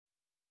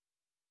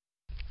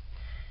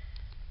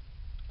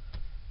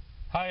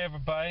Hi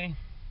everybody,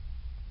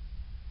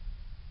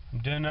 I'm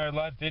doing another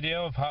live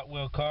video of Hot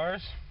Wheel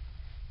cars,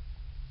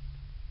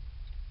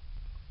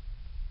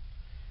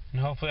 and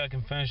hopefully I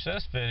can finish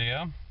this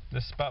video.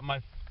 This is about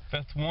my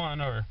 5th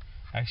one, or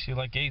actually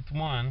like 8th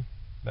one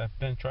that I've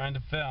been trying to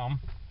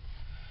film,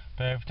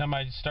 but every time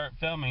I start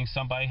filming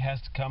somebody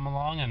has to come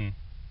along and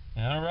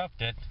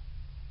interrupt it.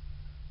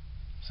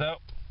 So,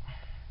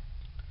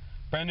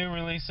 brand new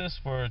releases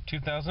for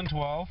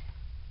 2012,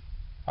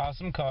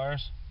 awesome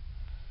cars.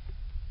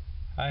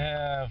 I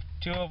have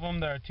 2 of them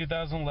that are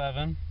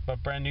 2011,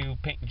 but brand new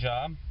paint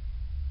job.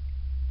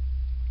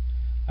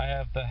 I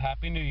have the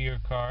Happy New Year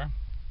car.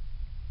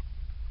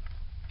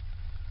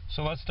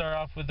 So let's start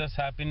off with this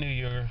Happy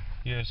New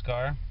Year's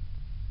car.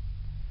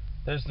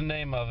 There's the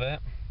name of it.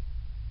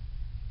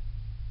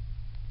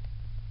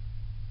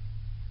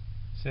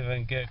 See if I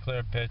can get a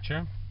clear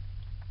picture.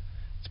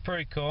 It's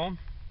pretty cool.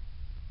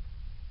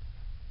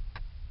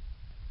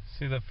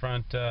 See the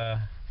front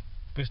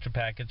booster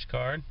package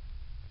card.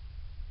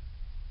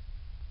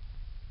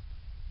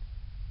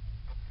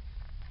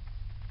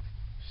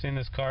 Seen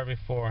this car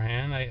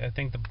beforehand. I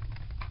think the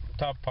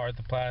top part,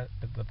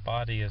 the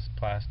body is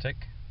plastic.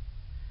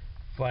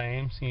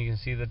 Flames. You can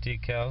see the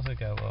decals. They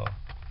got a little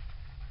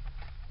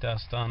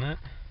dust on it.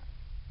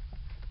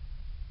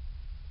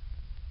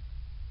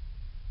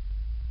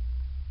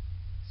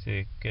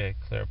 See, get a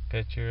clear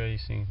picture. You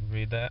can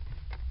read that.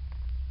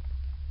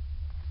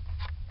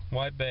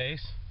 White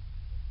base.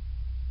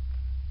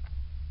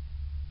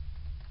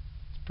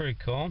 It's pretty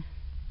cool.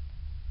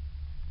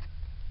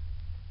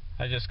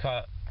 I just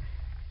caught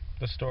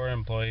the store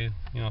employee,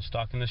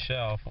 stocking the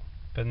shelf,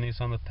 putting these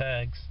on the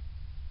pegs,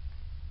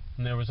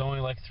 and there was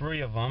only like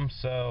 3 of them,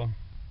 so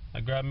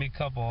I grabbed me a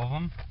couple of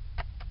them,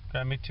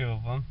 grabbed me 2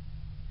 of them.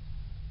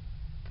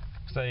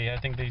 So I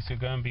think these are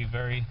going to be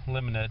very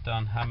limited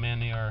on how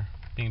many are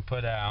being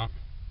put out.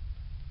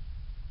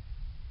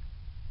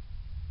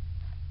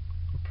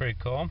 Pretty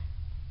cool.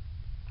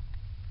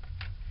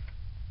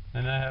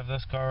 And I have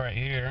this car right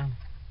here,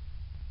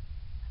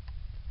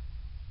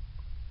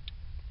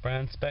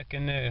 brand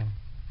spanking new.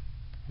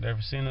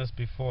 Never seen this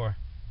before,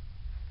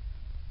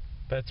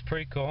 but it's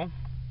pretty cool.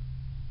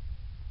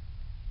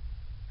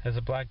 Has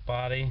a black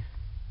body,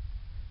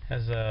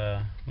 has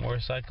a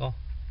motorcycle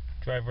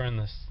driver in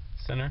the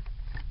center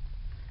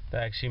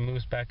that actually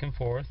moves back and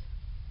forth.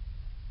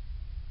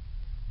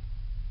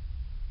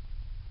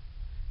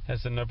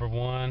 Has the number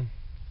 1,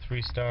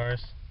 3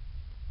 stars,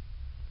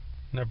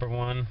 number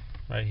 1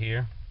 right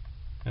here,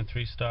 and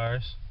 3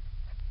 stars,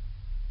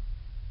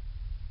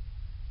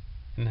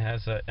 and it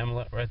has an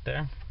emblem right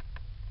there.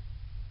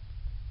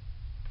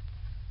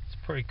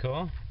 Pretty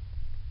cool.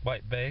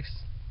 White base.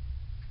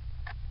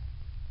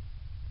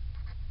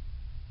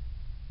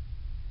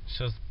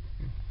 Shows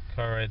the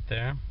car right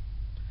there.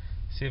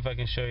 See if I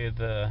can show you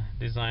the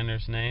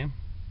designer's name.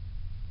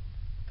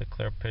 The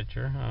clear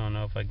picture. I don't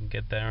know if I can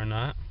get there or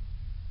not,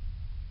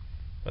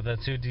 but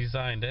that's who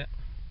designed it.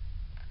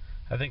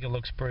 I think it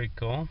looks pretty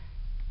cool.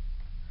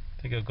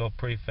 I think it'll go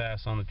pretty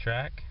fast on the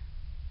track.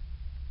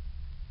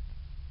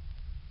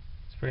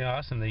 Pretty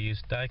awesome. They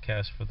use die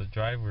cast for the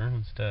driver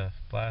instead of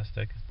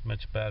plastic. It's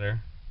much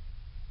better.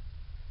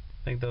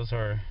 I think those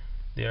are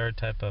the other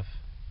type of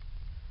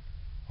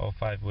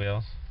 05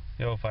 wheels.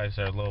 The 05s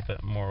are a little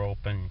bit more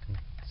open. You can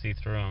see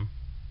through them.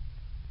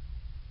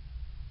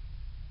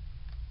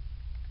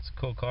 It's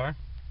a cool car.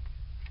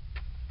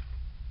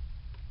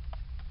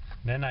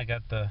 Then I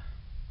got the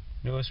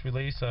newest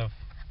release of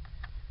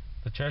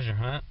the Treasure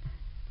Hunt.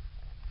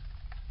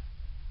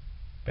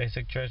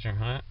 Basic Treasure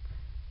Hunt.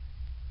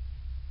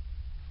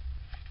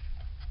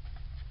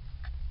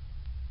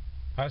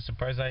 I was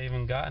surprised I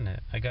even gotten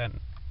it. I got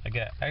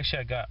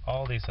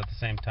all these at the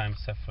same time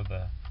except for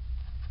the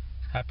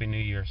Happy New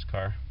Year's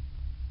car.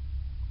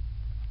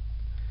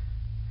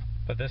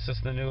 But this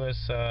is the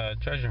newest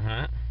Treasure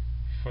Hunt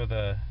for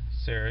the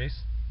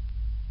series.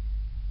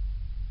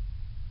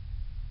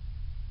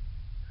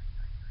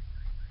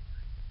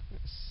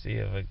 Let's see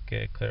if I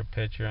get a clear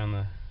picture on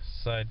the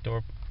side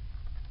door.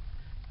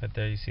 Right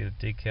there you see the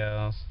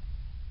decals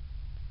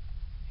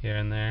here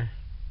and there.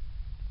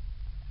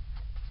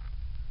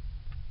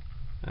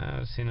 I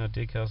don't see no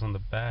decals on the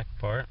back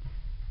part.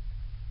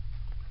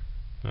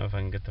 I don't know if I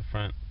can get the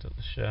front to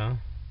show,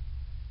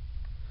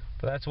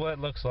 but that's what it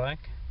looks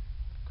like.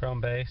 Chrome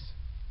base,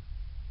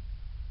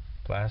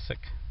 plastic.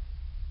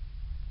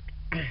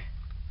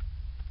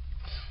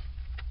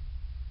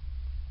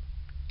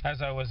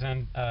 As I was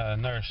in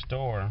another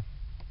store,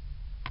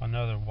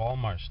 another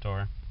Walmart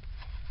store,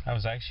 I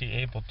was actually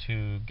able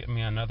to get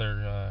me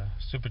another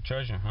Super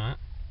Treasure Hunt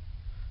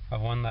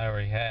of one that I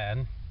already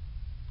had.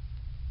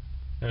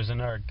 There's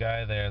another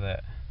guy there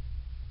that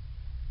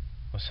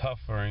was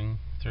hovering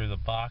through the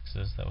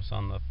boxes that was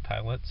on the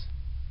pallets.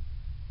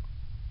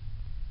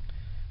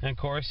 And of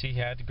course he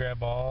had to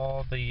grab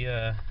all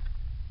the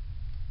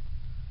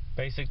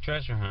basic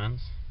treasure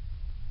hunts.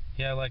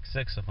 He had like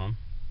 6 of them.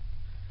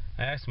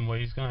 I asked him what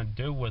he's going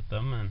to do with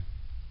them, and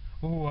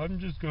oh, I'm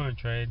just going to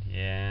trade.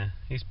 Yeah,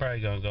 he's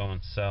probably going to go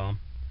and sell them.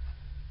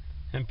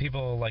 And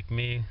people like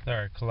me that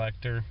are a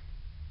collector,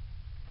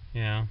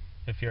 you know,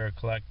 if you're a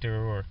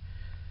collector or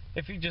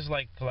if you just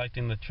like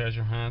collecting the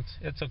treasure hunts,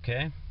 it's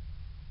okay.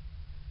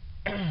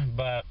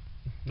 But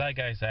that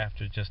guy's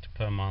after just to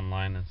put them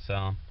online and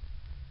sell them.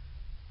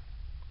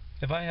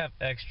 If I have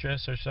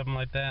extras or something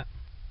like that,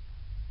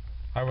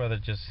 I'd rather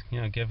just,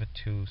 you know, give it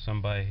to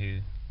somebody who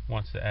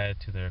wants to add it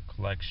to their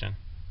collection.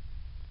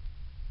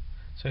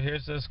 So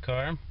here's this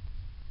car,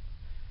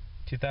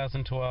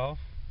 2012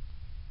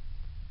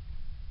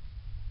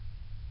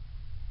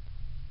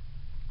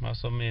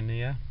 Muscle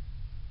Mania.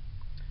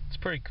 It's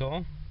pretty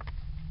cool.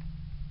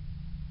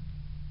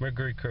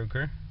 Mercury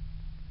Kruger.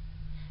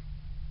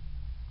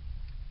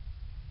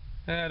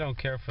 I don't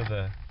care for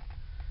the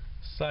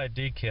side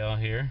decal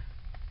here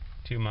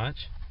too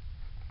much.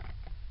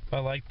 I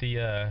like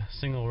the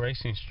single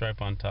racing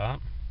stripe on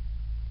top.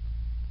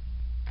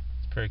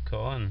 It's pretty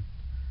cool. And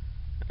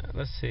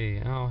let's see,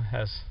 oh, it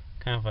has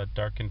kind of a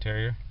dark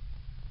interior.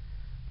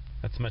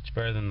 That's much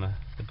better than the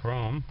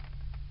chrome.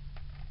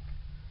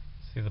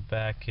 See the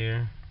back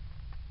here.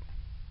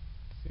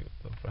 See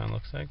what the front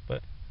looks like,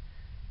 but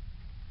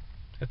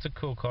it's a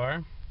cool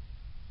car.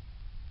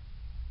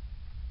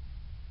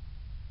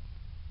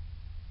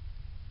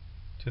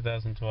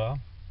 (2012).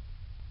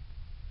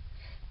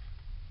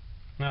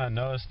 Now I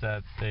noticed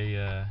that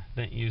they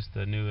didn't use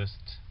the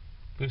newest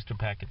booster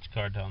package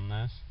card on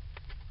this.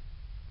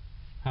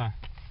 Huh.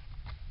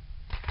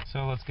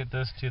 So let's get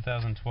this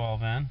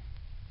 2012 in.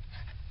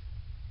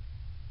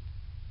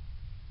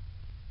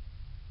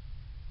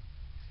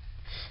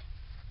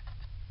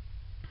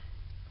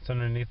 It's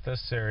underneath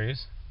this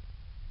series.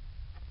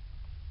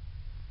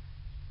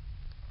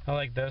 I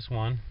like this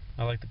one.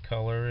 I like the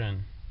color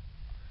and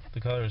the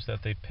colors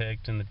that they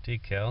picked in the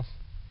decals.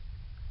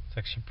 It's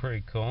actually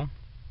pretty cool.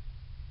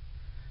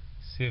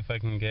 See if I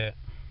can get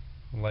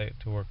the light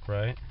to work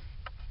right.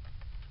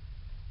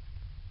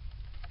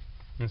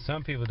 And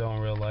some people don't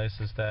realize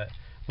is that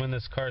when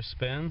this car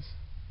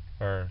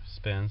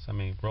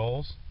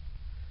rolls,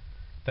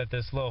 that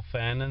this little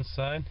fan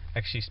inside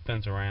actually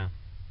spins around,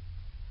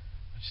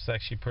 which is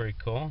actually pretty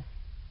cool.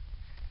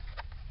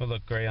 It would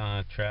look great on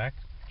a track.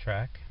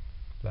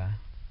 Blah.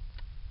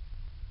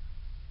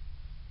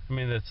 I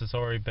mean, this has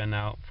already been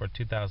out for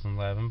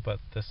 2011, but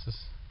this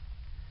is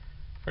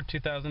for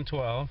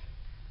 2012,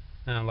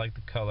 and I like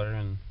the color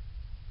and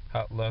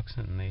how it looks,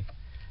 and they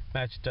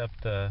matched up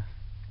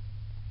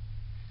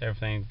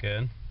everything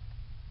good.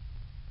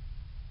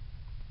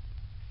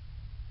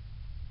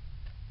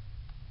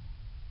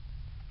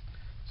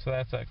 So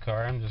that's that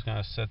car. I'm just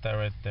gonna set that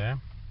right there.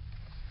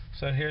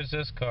 So here's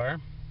this car.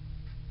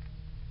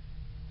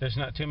 There's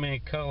not too many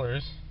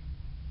colors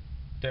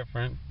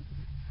different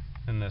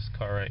in this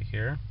car right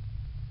here.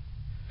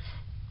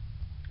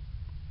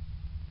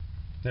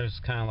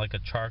 There's kind of like a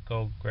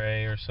charcoal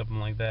gray or something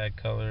like that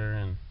color,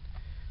 and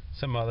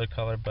some other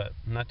color, but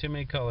not too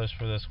many colors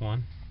for this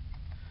one.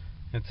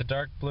 It's a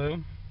dark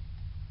blue.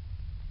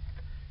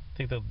 I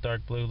think the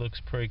dark blue looks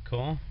pretty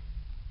cool.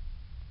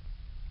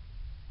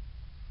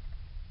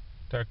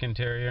 Dark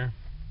interior,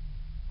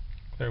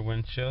 clear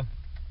windshield.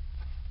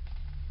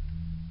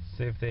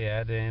 See if they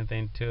added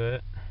anything to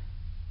it.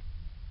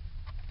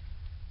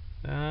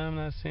 I'm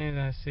not seeing it.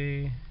 I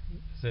see,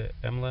 is it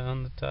emlet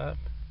on the top?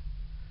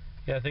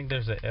 Yeah, I think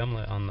there's an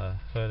emlet on the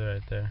hood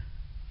right there,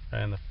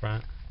 right in the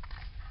front.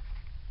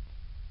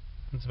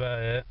 That's about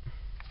it.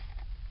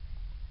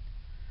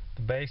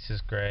 The base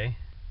is gray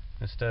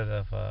instead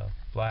of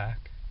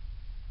black,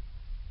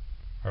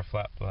 or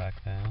flat black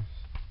now.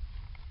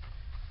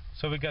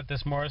 So we got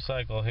this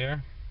motorcycle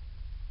here.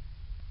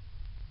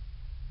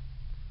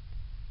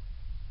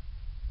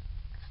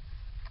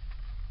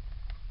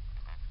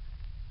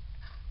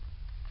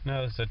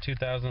 No, it's a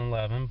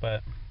 2011,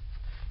 but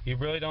you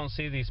really don't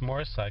see these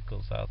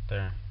motorcycles out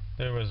there.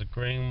 There was a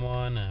green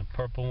one and a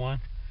purple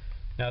one.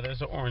 Now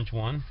there's an orange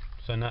one,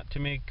 so not too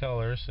many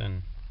colors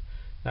and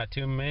not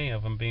too many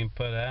of them being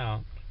put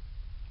out.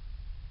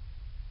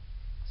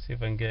 See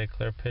if I can get a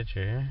clear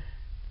picture here.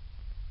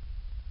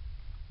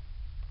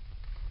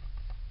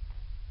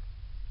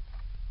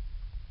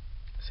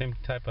 Same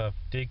type of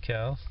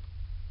decals.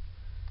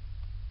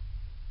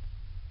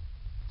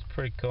 It's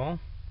pretty cool.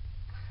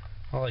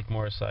 I like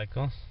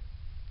motorcycles.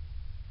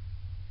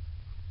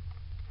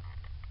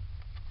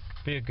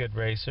 Be a good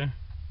racer.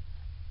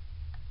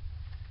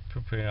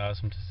 Pretty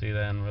awesome to see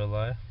that in real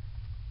life.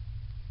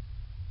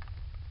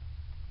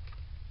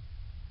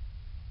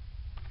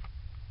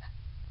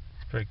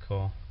 It's pretty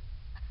cool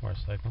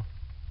motorcycle.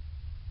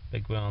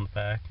 Big wheel on the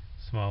back,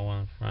 small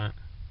one in front.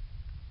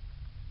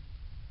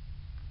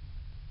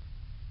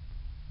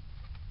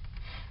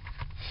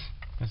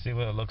 Let's see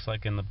what it looks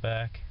like in the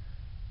back.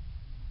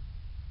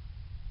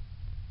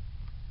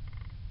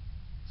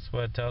 That's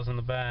what it tells in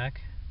the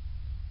back.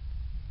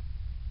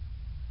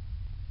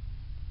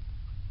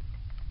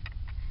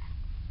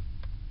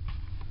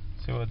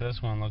 See what this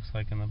one looks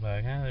like in the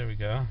back. Ah, there we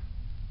go.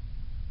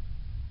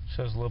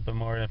 Shows a little bit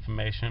more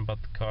information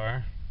about the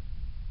car.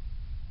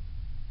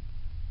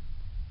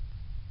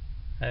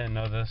 I didn't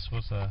know this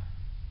was a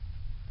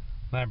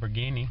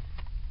Lamborghini.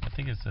 I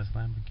think it says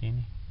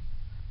Lamborghini.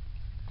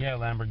 Yeah,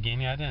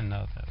 Lamborghini. I didn't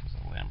know that was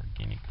a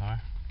Lamborghini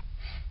car.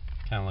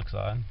 Kind of looks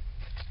odd.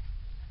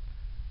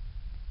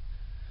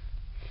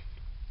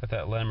 I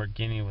thought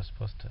Lamborghini was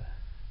supposed to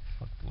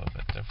look a little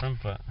bit different,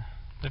 but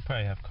they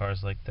probably have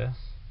cars like this.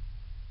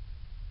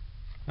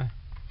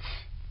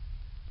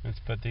 Let's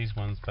put these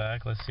ones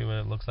back. Let's see what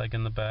it looks like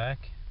in the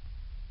back.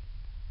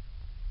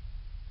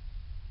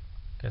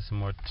 Got some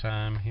more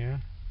time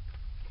here.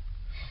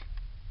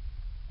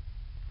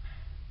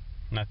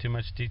 Not too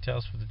much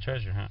details for the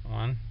treasure hunt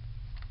one.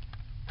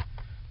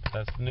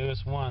 That's the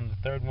newest one, the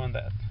third one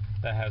that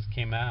has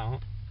came out.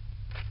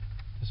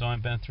 There's only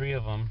been 3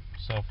 of them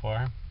so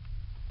far.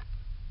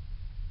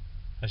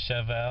 A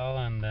Chevelle,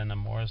 and then a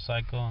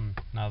motorcycle,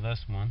 and now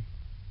this one.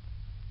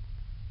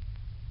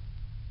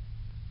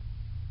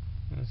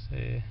 Let's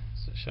see,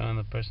 is it showing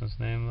the person's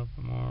name a little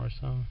bit more or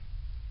something?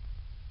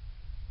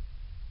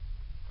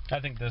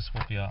 I think this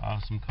will be an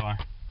awesome car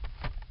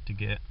to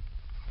get.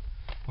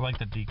 I like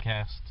the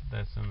decast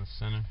that's in the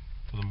center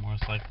for the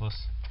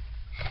motorcyclist.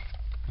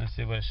 Let's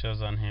see what it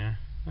shows on here.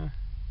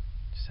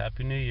 Just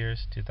Happy New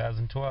Year's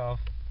 2012.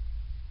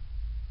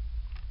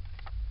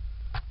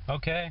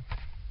 Okay,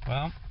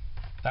 well,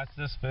 that's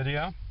this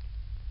video.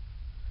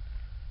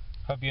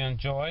 Hope you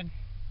enjoyed.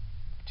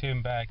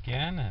 Tune back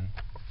in and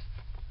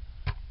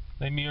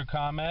leave me your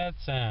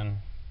comments, and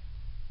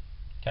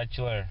catch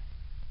you later.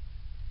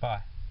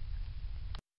 Bye.